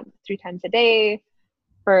 3 times a day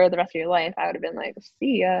for the rest of your life, I would have been like,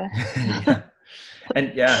 see ya. Yeah.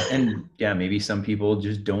 And maybe some people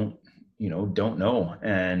just don't know.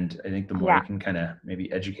 And I think the more you Yeah, can kind of maybe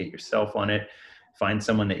educate yourself on it, find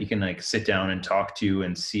someone that you can like sit down and talk to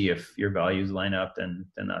and see if your values line up, then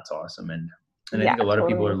that's awesome. And I yeah, think a lot of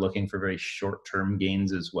people are totally. looking for very short-term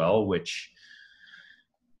gains as well, which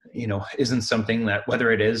isn't something that,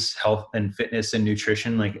 whether it is health and fitness and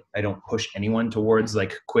nutrition, like I don't push anyone towards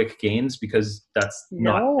like quick gains, because that's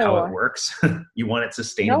not how it No, works. You want it no,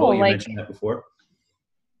 sustainable. You like mentioned that before.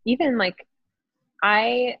 even like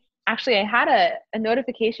I I had a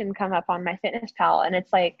notification come up on my Fitness Pal, and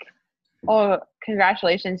it's like, oh,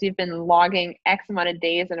 congratulations, you've been logging X amount of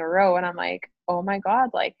days in a row. And I'm like, oh my God,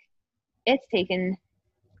 like it's taken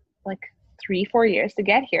like 3-4 years to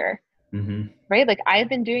get here. Mm-hmm. Right? Like I've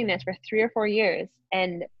been doing this for 3 or 4 years,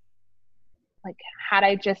 and like had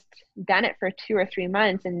I just done it for 2 or 3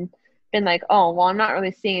 months and been like, oh well, I'm not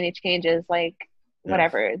really seeing any changes, like Yeah.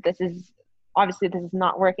 whatever, this is obviously this is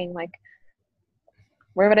not working, like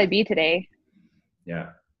where would I be today? Yeah.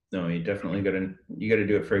 No, you definitely you gotta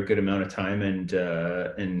do it for a good amount of time, and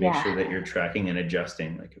make Yeah. sure that you're tracking and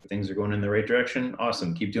adjusting. Like if things are going in the right direction,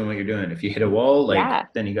 awesome. Keep doing what you're doing. If you hit a wall, like Yeah.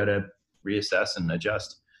 then you gotta reassess and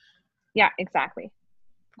adjust. Yeah, exactly.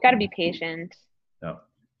 Got to be Cool. patient. Yeah,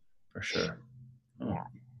 for sure. Oh, Yeah.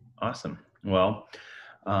 awesome. Well,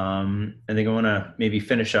 I think I want to maybe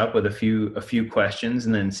finish up with a few questions,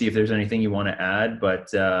 and then see if there's anything you want to add.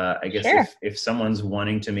 But I guess Sure. if someone's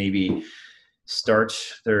wanting to maybe start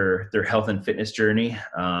their health and fitness journey,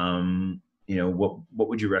 what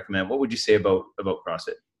would you recommend? What would you say about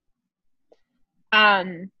CrossFit?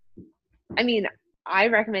 um I mean, I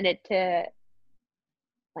recommend it to,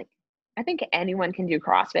 like, I think anyone can do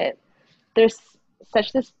CrossFit. There's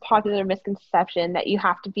such this popular misconception that you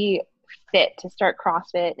have to be fit to start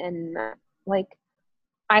CrossFit, and like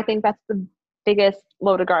I think that's the biggest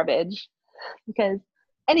load of garbage, because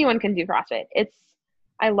anyone can do CrossFit. It's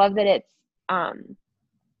I love that it's um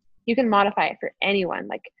you can modify it for anyone.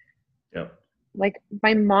 Like Yep. like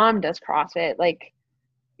my mom does CrossFit. Like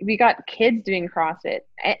we got kids doing CrossFit.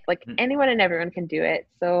 Like anyone and everyone can do it.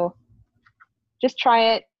 So just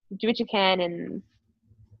try it, do what you can, and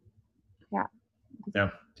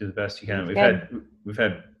do the best you can. it's We've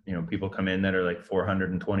had people come in that are like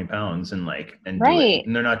 420 pounds and do it, right.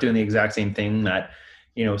 and they're not doing the exact same thing that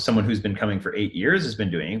someone who's been coming for 8 years has been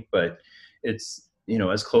doing, but it's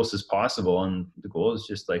as close as possible. And the goal is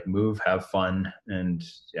just like move, have fun, and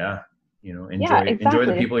Yeah, enjoy the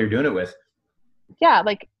exactly. people you're doing it with. Yeah,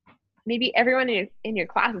 like maybe everyone in your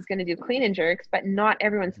class is going to do clean and jerks, but not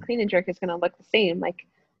everyone's clean and jerk is going to look the same. Like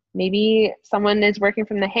maybe someone is working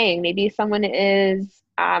from the hang. Maybe someone is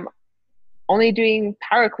only doing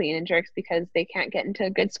power clean and jerks because they can't get into a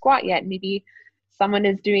good squat yet. Maybe someone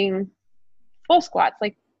is doing full squats.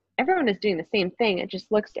 Like everyone is doing the same thing. It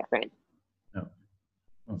just looks different.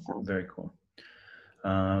 Oh, very cool.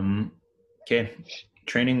 Okay.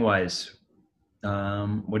 Training wise,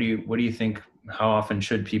 what do you think? How often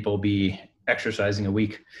should people be exercising a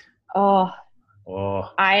week? Oh,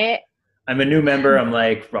 I'm a new member. I'm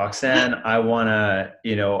like, Roxanne, I want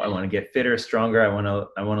to get fitter, stronger. I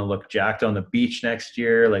want to look jacked on the beach next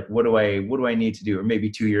year. Like, what do I need to do? Or maybe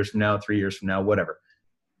 2 years from now, 3 years from now, whatever.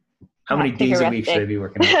 How many days a week should I be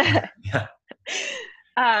working out? Yeah.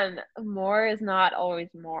 More is not always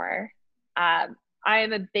more. I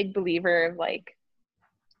am a big believer of like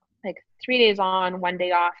 3 days on, 1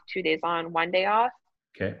 day off, 2 days on, 1 day off.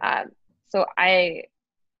 Okay. So I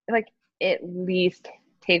like at least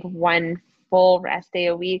take one full rest day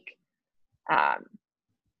a week. I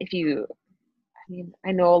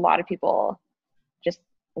know a lot of people just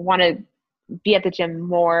want to be at the gym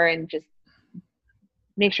more and just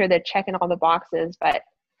make sure they're checking all the boxes, but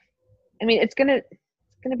I mean, it's gonna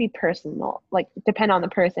be personal, like depend on the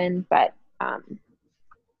person, but I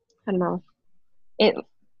don't know.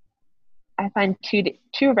 I find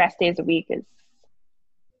two rest days a week is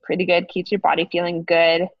pretty good. Keeps your body feeling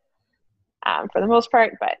good for the most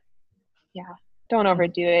part, but yeah, don't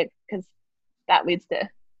overdo it because that leads to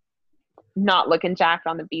not looking jacked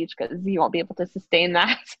on the beach because you won't be able to sustain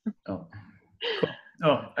that. Oh, cool.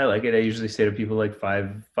 Oh, I like it. I usually say to people like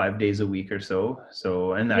five days a week or so.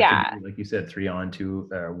 So, and that could be, like you said, 3 on, 2,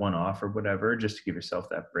 1 off or whatever, just to give yourself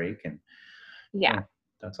that break. And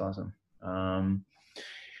that's awesome.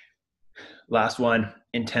 Last one,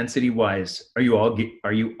 intensity wise, are you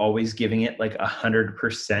always giving it like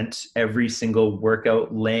 100% every single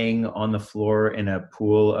workout, laying on the floor in a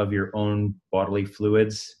pool of your own bodily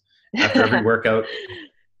fluids after every workout?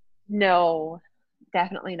 No,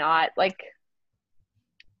 definitely not. Like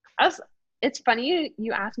it's funny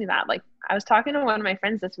you asked me that. Like I was talking to one of my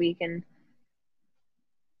friends this week and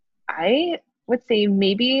I would say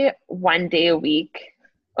maybe 1 day a week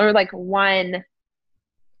or like one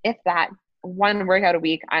workout a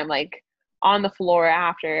week. I'm like on the floor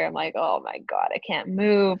after. I'm like, oh my God, I can't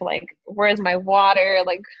move. Like, where's my water?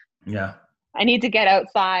 Like, yeah, I need to get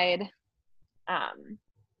outside.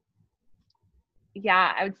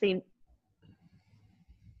 Yeah, I would say,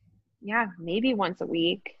 maybe once a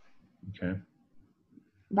week. Okay.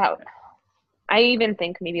 I even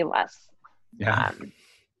think maybe less. Yeah.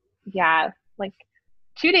 Like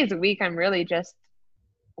 2 days a week, I'm really just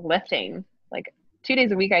lifting. Like 2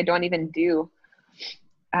 days a week, I don't even do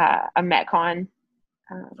a Metcon.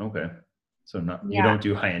 Okay. So you don't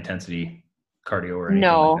do high intensity cardio or anything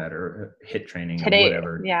like that, or HIIT training or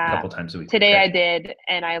whatever. A couple times a week. Today I did,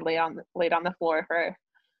 and I laid on the floor for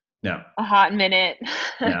a hot minute.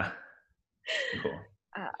 Yeah. Cool.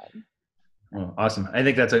 Well, awesome. I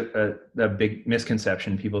think that's a big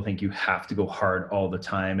misconception. People think you have to go hard all the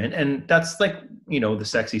time. And that's like, the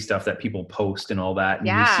sexy stuff that people post and all that. And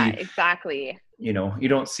you see, exactly. You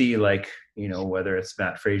don't see like, whether it's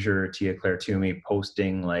Matt Fraser or Tia-Clair Toomey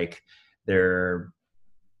posting like their,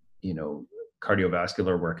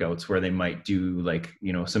 cardiovascular workouts where they might do like,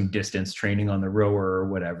 some distance training on the rower or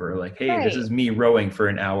whatever. Like, hey, This is me rowing for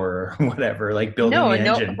an hour or whatever, like building the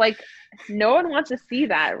engine. Like no one wants to see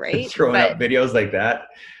that, right? Throwing up videos like that.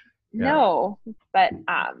 No, but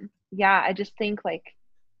I just think like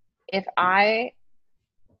if I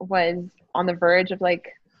was on the verge of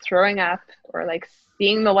like throwing up or like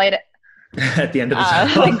seeing the light at the end of the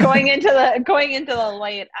tunnel, like going into the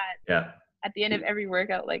light at the end of every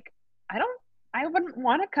workout, like I wouldn't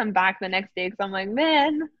want to come back the next day because I'm like,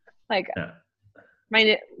 man, like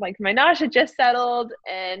my nausea just settled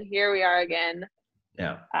and here we are again.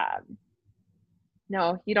 Yeah.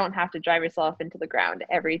 No, you don't have to drive yourself into the ground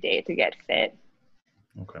every day to get fit.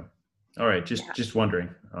 Okay. All right. Just wondering.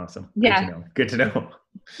 Awesome. Yeah. Good to know.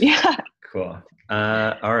 Yeah. Cool.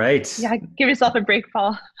 All right. Yeah, give yourself a break,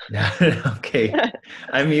 Paul. Okay.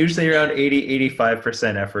 I'm usually around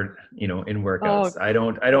 85% effort, in workouts. Oh, I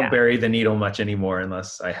don't yeah. bury the needle much anymore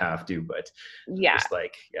unless I have to, but Yeah. just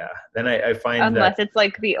then I find Unless that it's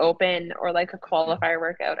like the open or like a qualifier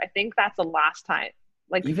workout. I think that's the last time.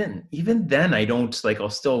 Like even then I don't I'll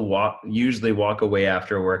still usually walk away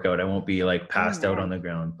after a workout. I won't be like passed out on the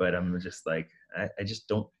ground, but I'm just I just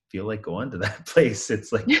don't feel like going to that place.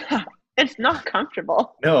 It's like, it's not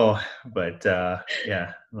comfortable. no, but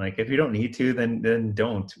if you don't need to, then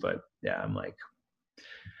don't. But I'm like,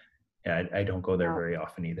 I don't go there very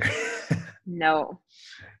often either. No.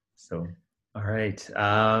 So, all right.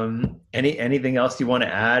 Anything else you want to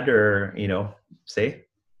add or, say?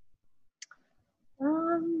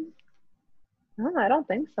 No, I don't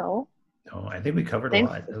think so. No, I think we covered a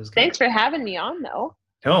lot. That was good. Thanks for having me on, though.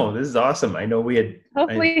 No, this is awesome. I know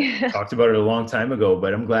I talked about it a long time ago,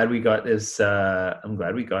 but I'm glad we got this. I'm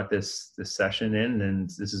glad we got this session in, and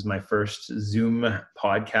this is my first Zoom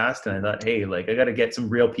podcast. And I thought, hey, I got to get some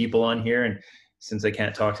real people on here, and since I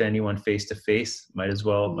can't talk to anyone face to face, might as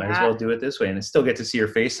well do it this way, and I still get to see your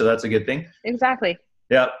face, so that's a good thing. Exactly.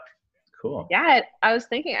 Yeah. Cool. Yeah, I was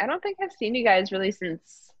thinking, I don't think I've seen you guys really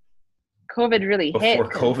since COVID really hit.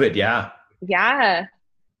 Before COVID, yeah. Yeah.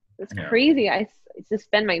 It's crazy. I just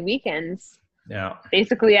spend my weekends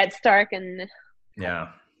basically at Stark, and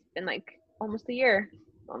it's been almost a year.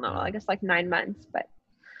 Well, no, I guess 9 months, but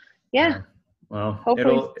well,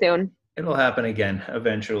 hopefully soon. It'll happen again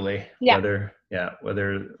eventually. Whether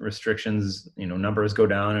restrictions, numbers go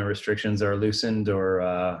down and restrictions are loosened, or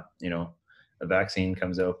a vaccine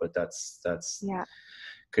comes out, but that's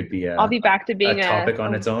could be I'll be back to being a topic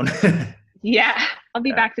on its own. I'll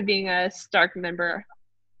be back to being a Stark member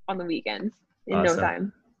on the weekends in no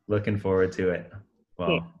time. Looking forward to it.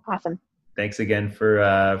 Well, awesome. Thanks again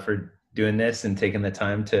for doing this and taking the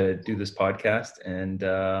time to do this podcast. And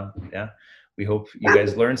we hope you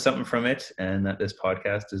guys learned something from it, and that this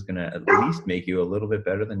podcast is going to at least make you a little bit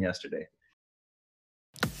better than yesterday.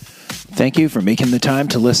 Thank you for making the time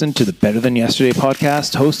to listen to the Better Than Yesterday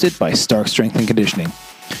podcast, hosted by Stark Strength and Conditioning.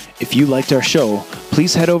 If you liked our show,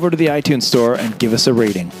 please head over to the iTunes store and give us a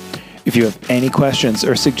rating. If you have any questions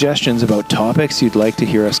or suggestions about topics you'd like to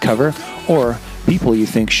hear us cover, or people you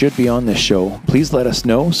think should be on this show, please let us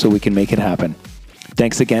know so we can make it happen.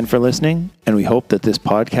 Thanks again for listening, and we hope that this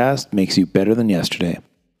podcast makes you better than yesterday.